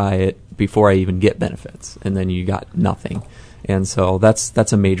then I die before I even get benefits. And then you got nothing. And so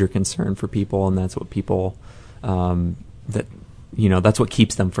that's a major concern for people, and that's what people that's what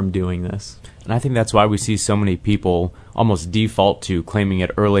keeps them from doing this. And I think that's why we see so many people almost default to claiming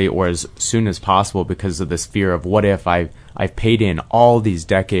it early or as soon as possible because of this fear of what if I've paid in all these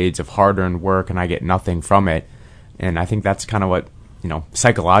decades of hard-earned work and I get nothing from it. And I think that's kind of what,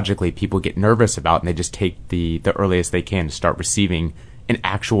 psychologically people get nervous about, and they just take the earliest they can to start receiving an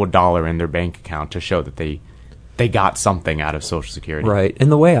actual dollar in their bank account to show that they got something out of Social Security. Right.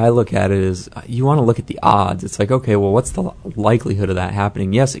 And the way I look at it is you want to look at the odds. It's like, okay, well, what's the likelihood of that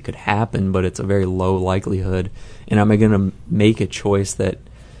happening? Yes, it could happen, but it's a very low likelihood. And am I going to make a choice that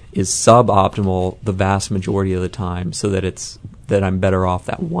is suboptimal the vast majority of the time so that I'm better off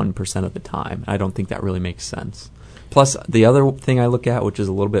that 1% of the time? I don't think that really makes sense. Plus, the other thing I look at, which is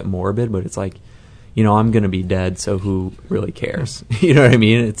a little bit morbid, but it's like, I'm going to be dead, so who really cares? You know what I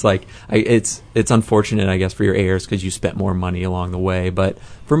mean? It's like it's unfortunate, I guess, for your heirs because you spent more money along the way. But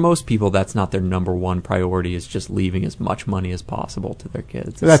for most people, that's not their number one priority. Is just leaving as much money as possible to their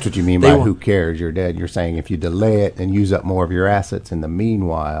kids. So that's what you mean by who cares? You're dead. You're saying if you delay it and use up more of your assets in the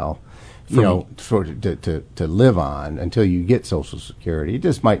meanwhile, to live on until you get Social Security. It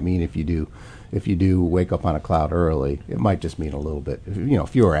just might mean if you do wake up on a cloud early, it might just mean a little bit,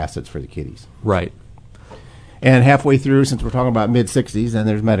 fewer assets for the kiddies. Right. And halfway through, since we're talking about mid-60s, then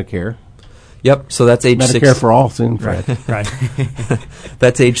there's Medicare. Yep, so that's age Medicare for all soon, Fred. Right.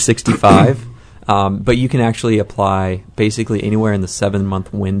 That's age 65. But you can actually apply basically anywhere in the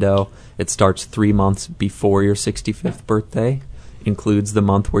 7-month window. It starts 3 months before your 65th birthday, includes the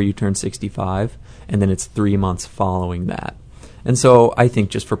month where you turn 65, and then it's 3 months following that. And so I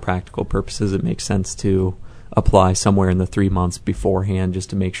think just for practical purposes, it makes sense to apply somewhere in the 3 months beforehand just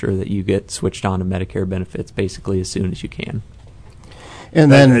to make sure that you get switched on to Medicare benefits basically as soon as you can. And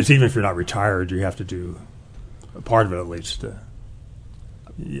then it's even if you're not retired, you have to do a part of it at least.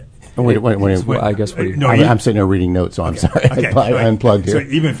 Wait. I guess I'm sitting there reading notes, so I'm sorry. Okay. I unplugged here. So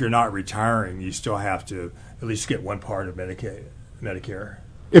even if you're not retiring, you still have to at least get one part of Medicare.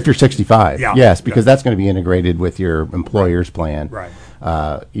 If you're 65, yeah, yes, because that's going to be integrated with your employer's plan. Right.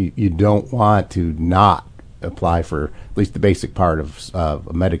 You don't want to not apply for at least the basic part of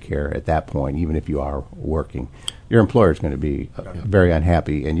Medicare at that point, even if you are working. Your employer is going to be very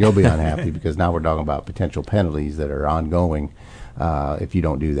unhappy, and you'll be unhappy because now we're talking about potential penalties that are ongoing if you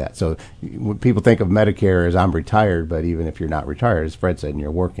don't do that. So when people think of Medicare as I'm retired, but even if you're not retired, as Fred said, and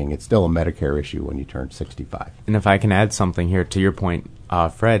you're working, it's still a Medicare issue when you turn 65. And if I can add something here to your point,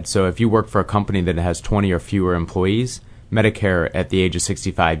 Fred, so if you work for a company that has 20 or fewer employees, Medicare at the age of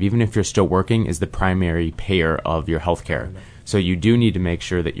 65, even if you're still working, is the primary payer of your health care. So you do need to make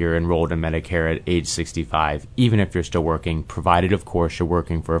sure that you're enrolled in Medicare at age 65, even if you're still working, provided, of course, you're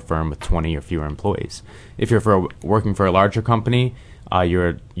working for a firm with 20 or fewer employees. If you're working for a larger company,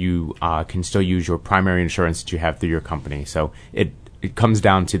 you can still use your primary insurance that you have through your company. So it comes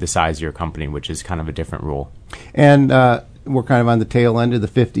down to the size of your company, which is kind of a different rule. And we're kind of on the tail end of the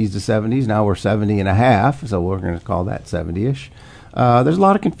 50s to 70s. Now we're 70 and a half, so we're going to call that 70-ish. There's a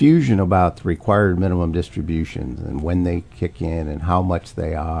lot of confusion about the required minimum distributions and when they kick in and how much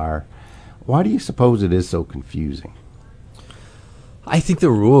they are. Why do you suppose it is so confusing? I think the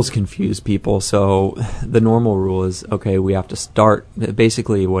rules confuse people. So the normal rule is, okay, we have to start.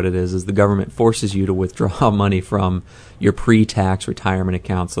 Basically what it is the government forces you to withdraw money from your pre-tax retirement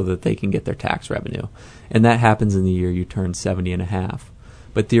account so that they can get their tax revenue. And that happens in the year you turn 70 and a half.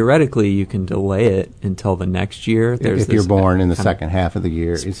 But theoretically, you can delay it until the next year. If you're born in the second half of the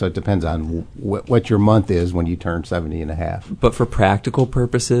year. So it depends on what your month is when you turn 70 and a half. But for practical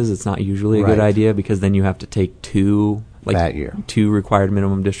purposes, it's not usually a good idea because then you have to take two required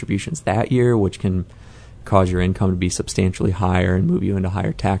minimum distributions that year, which can cause your income to be substantially higher and move you into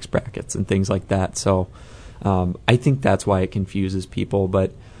higher tax brackets and things like that. So I think that's why it confuses people.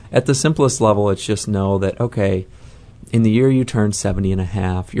 But at the simplest level, it's just know that, okay, in the year you turn 70 and a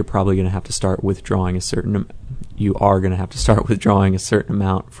half, you're probably going to have to start withdrawing a certain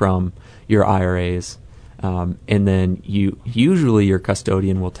amount from your IRAs. And then usually your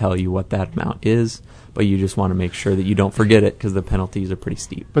custodian will tell you what that amount is, but you just want to make sure that you don't forget it because the penalties are pretty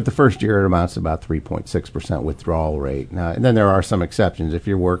steep. But the first year it amounts to about 3.6% withdrawal rate. Now, and then there are some exceptions. If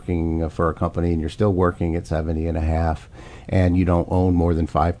you're working for a company and you're still working at 70 and a half and you don't own more than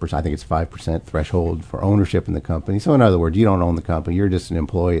 5%, I think it's 5% threshold for ownership in the company. So in other words, you don't own the company. You're just an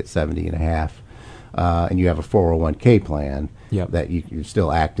employee at 70 and a half. And you have a 401k plan that you're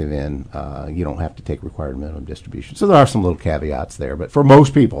still active in, you don't have to take required minimum distribution. So there are some little caveats there. But for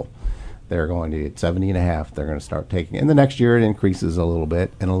most people, they're going to, at 70 and a half, they're going to start taking it. And the next year it increases a little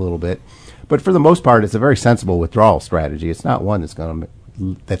bit and a little bit. But for the most part, it's a very sensible withdrawal strategy. It's not one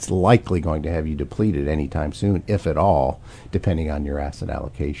that's likely going to have you depleted anytime soon, if at all, depending on your asset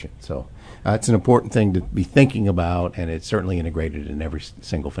allocation. So it's an important thing to be thinking about, and it's certainly integrated in every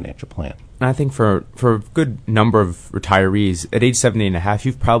single financial plan. And I think for a good number of retirees, at age 70 and a half,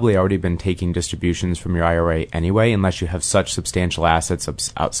 you've probably already been taking distributions from your IRA anyway, unless you have such substantial assets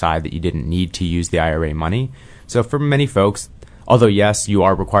outside that you didn't need to use the IRA money. So for many folks, although, yes, you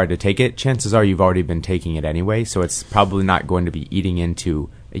are required to take it, chances are you've already been taking it anyway, so it's probably not going to be eating into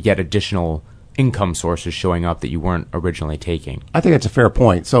yet additional income sources showing up that you weren't originally taking. I think that's a fair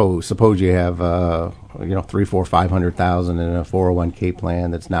point. So suppose you have, $500,000 in a 401k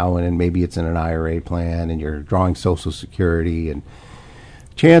plan that's now in, and maybe it's in an IRA plan, and you're drawing Social Security, and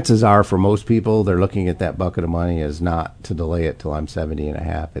chances are for most people, they're looking at that bucket of money as not to delay it till I'm 70 and a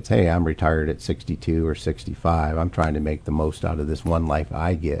half. It's, hey, I'm retired at 62 or 65. I'm trying to make the most out of this one life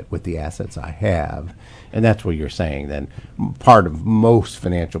I get with the assets I have. And that's what you're saying. Then part of most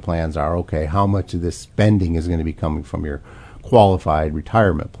financial plans are, okay, how much of this spending is going to be coming from your qualified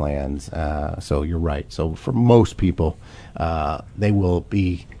retirement plans? So you're right. So for most people, they will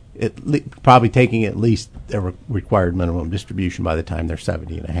be probably taking at least a required minimum distribution by the time they're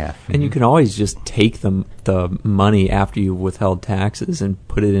 70 and a half. And you can always just take the money after you've withheld taxes and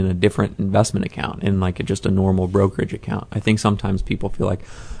put it in a different investment account, in like just a normal brokerage account. I think sometimes people feel like,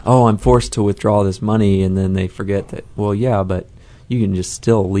 oh, I'm forced to withdraw this money, and then they forget that, well, yeah, but you can just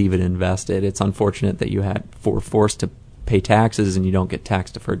still leave it invested. It's unfortunate that you were forced to pay taxes and you don't get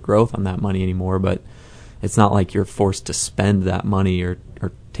tax-deferred growth on that money anymore, but it's not like you're forced to spend that money or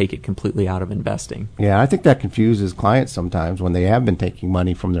take it completely out of investing. Yeah, I think that confuses clients sometimes when they have been taking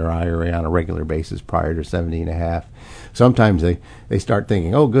money from their IRA on a regular basis prior to 70 and a half. Sometimes they start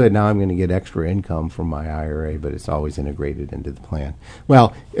thinking, oh, good, now I'm going to get extra income from my IRA, but it's always integrated into the plan.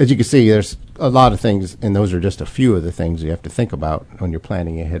 Well, as you can see, there's a lot of things, and those are just a few of the things you have to think about when you're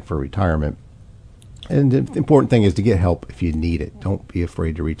planning ahead for retirement. And the important thing is to get help if you need it. Don't be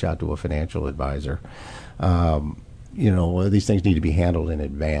afraid to reach out to a financial advisor. these things need to be handled in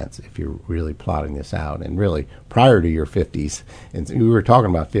advance if you're really plotting this out, and really prior to your 50s. And we were talking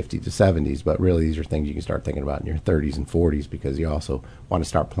about 50 to 70s, but really these are things you can start thinking about in your 30s and 40s, because you also want to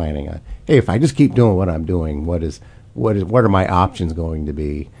start planning on, hey, if I just keep doing what I'm doing, what are my options going to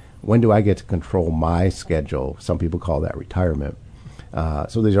be? When do I get to control my schedule? Some people call that retirement.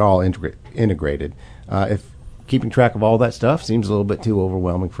 So these are all integrated. If keeping track of all that stuff seems a little bit too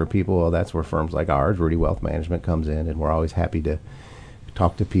overwhelming for people, well, that's where firms like ours, Ruedi Wealth Management, comes in, and we're always happy to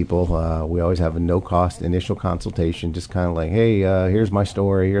talk to people. We always have a no-cost initial consultation, just kind of like, hey, here's my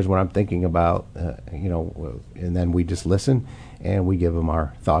story, here's what I'm thinking about, and then we just listen, and we give them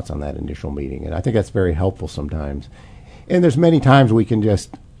our thoughts on that initial meeting. And I think that's very helpful sometimes. And there's many times we can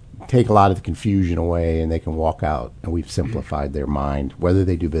just take a lot of the confusion away, and they can walk out, and we've simplified their mind, whether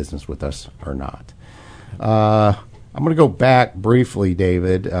they do business with us or not. I'm going to go back briefly,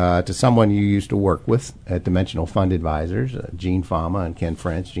 David, to someone you used to work with at Dimensional Fund Advisors, Gene Fama and Ken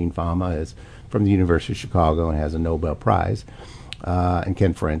French. Gene Fama is from the University of Chicago and has a Nobel Prize, and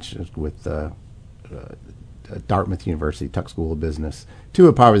Ken French is with Dartmouth University, Tuck School of Business. Two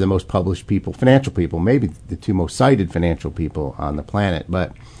of probably the most published people, financial people, maybe the two most cited financial people on the planet.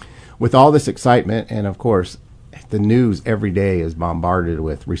 But with all this excitement, and of course, the news every day is bombarded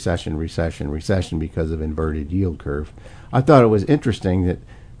with recession because of inverted yield curve. I thought it was interesting that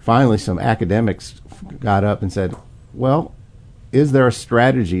finally some academics got up and said, well, is there a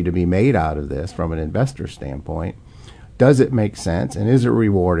strategy to be made out of this from an investor standpoint? Does it make sense? And is it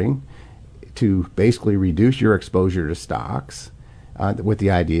rewarding to basically reduce your exposure to stocks with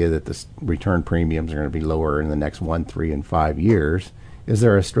the idea that the return premiums are going to be lower in the next 1, 3, and 5 years? Is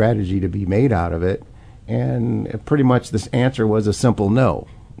there a strategy to be made out of it? And pretty much this answer was a simple no.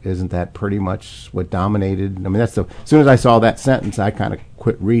 Isn't that pretty much what dominated? I mean, as soon as I saw that sentence, I kind of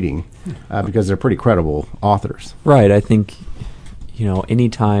quit reading because they're pretty credible authors. Right. I think,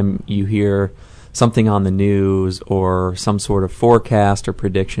 anytime you hear something on the news or some sort of forecast or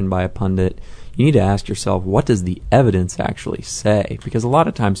prediction by a pundit, you need to ask yourself, what does the evidence actually say? Because a lot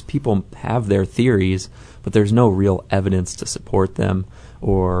of times people have their theories, but there's no real evidence to support them,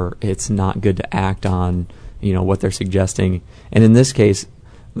 or it's not good to act on, what they're suggesting. And in this case,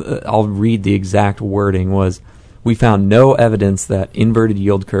 I'll read the exact wording was, we found no evidence that inverted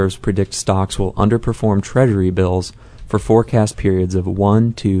yield curves predict stocks will underperform treasury bills for forecast periods of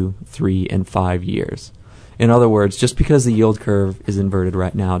 1, 2, 3, and 5 years. In other words, just because the yield curve is inverted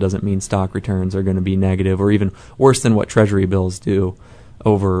right now doesn't mean stock returns are going to be negative, or even worse than what treasury bills do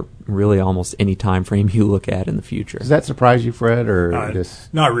over really almost any time frame you look at in the future. Does that surprise you, Fred, or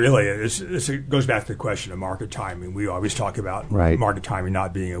just not really? It goes back to the question of market timing. We always talk about market timing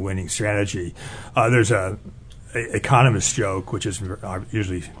not being a winning strategy. There's a economist joke, which is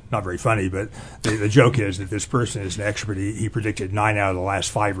usually not very funny, but the joke is that this person is an expert. He predicted 9 out of the last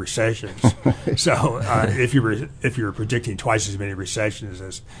 5 recessions. So if you're predicting twice as many recessions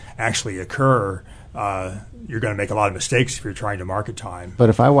as actually occur, you're going to make a lot of mistakes if you're trying to market time. But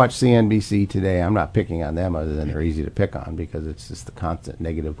if I watch CNBC today, I'm not picking on them other than they're easy to pick on because it's just the constant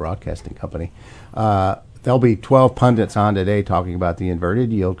negative broadcasting company. There'll be 12 pundits on today talking about the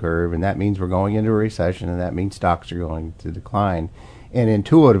inverted yield curve, and that means we're going into a recession, and that means stocks are going to decline. And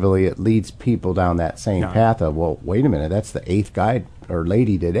intuitively, it leads people down that same path of, well, wait a minute, that's the 8th guy or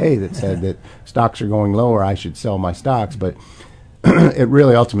lady today that said that stocks are going lower, I should sell my stocks. But it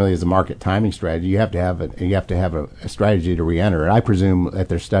really ultimately is a market timing strategy. You have to have a strategy to re-enter it. I presume at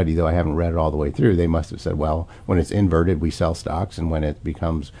their study, though I haven't read it all the way through, they must have said, well, when it's inverted, we sell stocks, and when it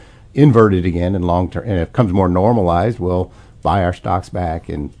becomes inverted again in long term, and it becomes more normalized, we'll buy our stocks back.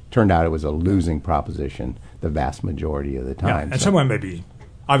 And turned out it was a losing proposition the vast majority of the time. And someone may be,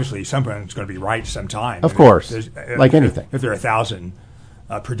 obviously, someone's going to be right sometime. Of course, like anything. If there are 1,000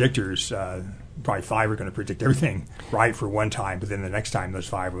 predictors, probably 5 are going to predict everything right for one time, but then the next time those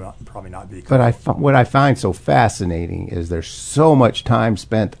 5 will probably not be correct. But what I find so fascinating is there's so much time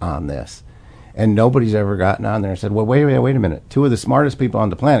spent on this, and nobody's ever gotten on there and said, well, wait a minute. 2 of the smartest people on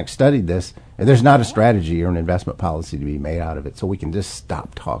the planet studied this, and there's not a strategy or an investment policy to be made out of it, so we can just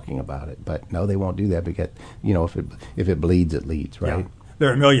stop talking about it. But no, they won't do that because, if it bleeds, it leads, right? Yeah. There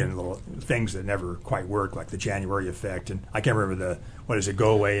are a million little things that never quite work, like the January effect, and I can't remember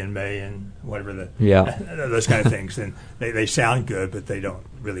go away in May and whatever those kind of things. And they sound good, but they don't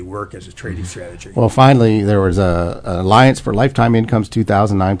really work as a trading strategy. Well, finally, there was a Alliance for Lifetime Income's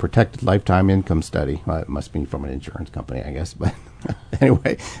 2009 Protected Lifetime Income Study. Well, it must be from an insurance company, I guess, but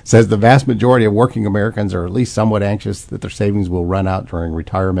anyway, says the vast majority of working Americans are at least somewhat anxious that their savings will run out during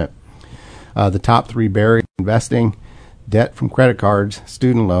retirement. The top 3 barriers: investing, debt from credit cards,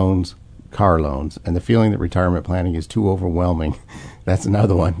 student loans, car loans, and the feeling that retirement planning is too overwhelming. That's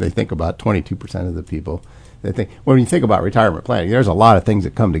another one. They think about 22% of the people. They think, when you think about retirement planning, there's a lot of things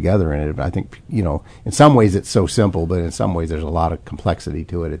that come together in it. But I think, in some ways it's so simple, but in some ways there's a lot of complexity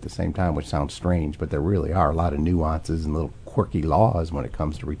to it at the same time, which sounds strange, but there really are a lot of nuances and little quirky laws when it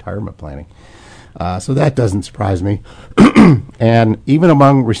comes to retirement planning. So that doesn't surprise me. And even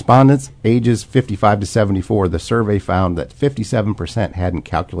among respondents ages 55 to 74, the survey found that 57% hadn't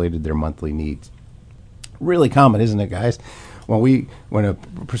calculated their monthly needs. Really common, isn't it, guys? When a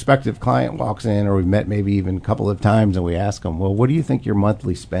prospective client walks in, or we've met maybe even a couple of times, and we ask them, well, what do you think your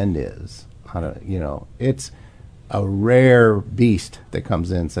monthly spend is? It's a rare beast that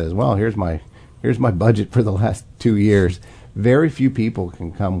comes in and says, well, here's my budget for the last 2 years. Very few people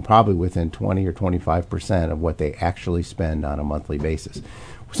can come probably within 20 or 25% of what they actually spend on a monthly basis.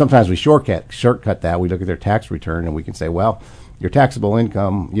 Sometimes we shortcut that. We look at their tax return and we can say, well, your taxable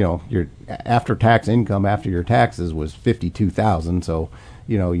income, your after-tax income after your taxes was $52,000, so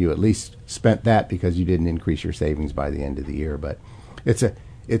you at least spent that because you didn't increase your savings by the end of the year. But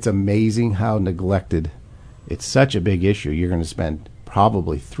it's amazing how neglected. It's such a big issue. You're going to spend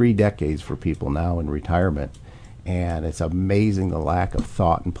probably 3 decades for people now in retirement. And it's amazing the lack of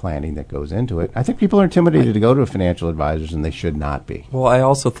thought and planning that goes into it. I think people are intimidated to go to financial advisors, and they should not be. Well, I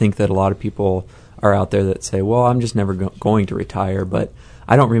also think that a lot of people are out there that say, well, I'm just never going to retire. But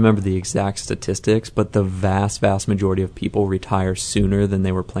I don't remember the exact statistics, but the vast, vast majority of people retire sooner than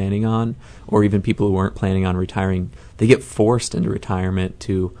they were planning on, or even people who weren't planning on retiring. They get forced into retirement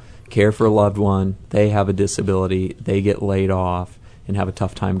to care for a loved one. They have a disability. They get laid off and have a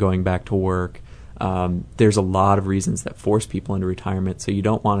tough time going back to work. There's a lot of reasons that force people into retirement, so you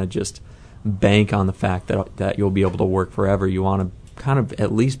don't want to just bank on the fact that you'll be able to work forever. You want to kind of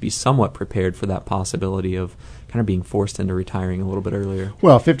at least be somewhat prepared for that possibility of kind of being forced into retiring a little bit earlier.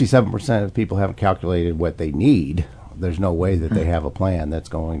 Well, 57% of people haven't calculated what they need. There's no way that they have a plan that's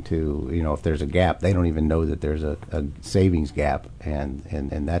going to, if there's a gap, they don't even know that there's a savings gap, and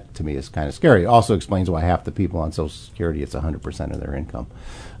that to me is kind of scary. It also explains why half the people on Social Security, it's 100% of their income,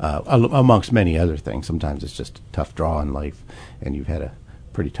 amongst many other things. Sometimes it's just a tough draw in life, and you've had a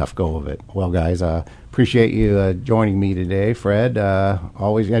pretty tough go of it. Well, guys, appreciate you joining me today, Fred.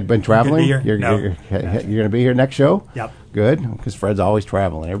 Always been traveling. Good to be here. You're going to be here next show. Yep. Good, because Fred's always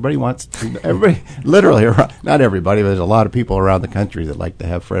traveling. Everybody, literally, not everybody, but there's a lot of people around the country that like to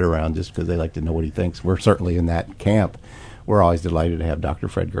have Fred around just because they like to know what he thinks. We're certainly in that camp. We're always delighted to have Dr.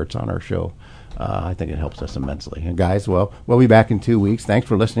 Fred Giertz on our show. I think it helps us immensely. And guys, well, we'll be back in 2 weeks. Thanks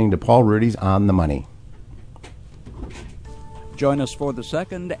for listening to Paul Ruedi's On the Money. Join us for the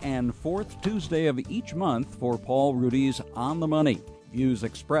second and fourth Tuesday of each month for Paul Ruedi's On the Money. Views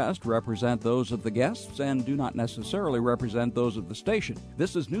expressed represent those of the guests and do not necessarily represent those of the station.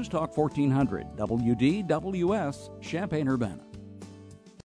 This is News Talk 1400, WDWS, Champaign-Urbana.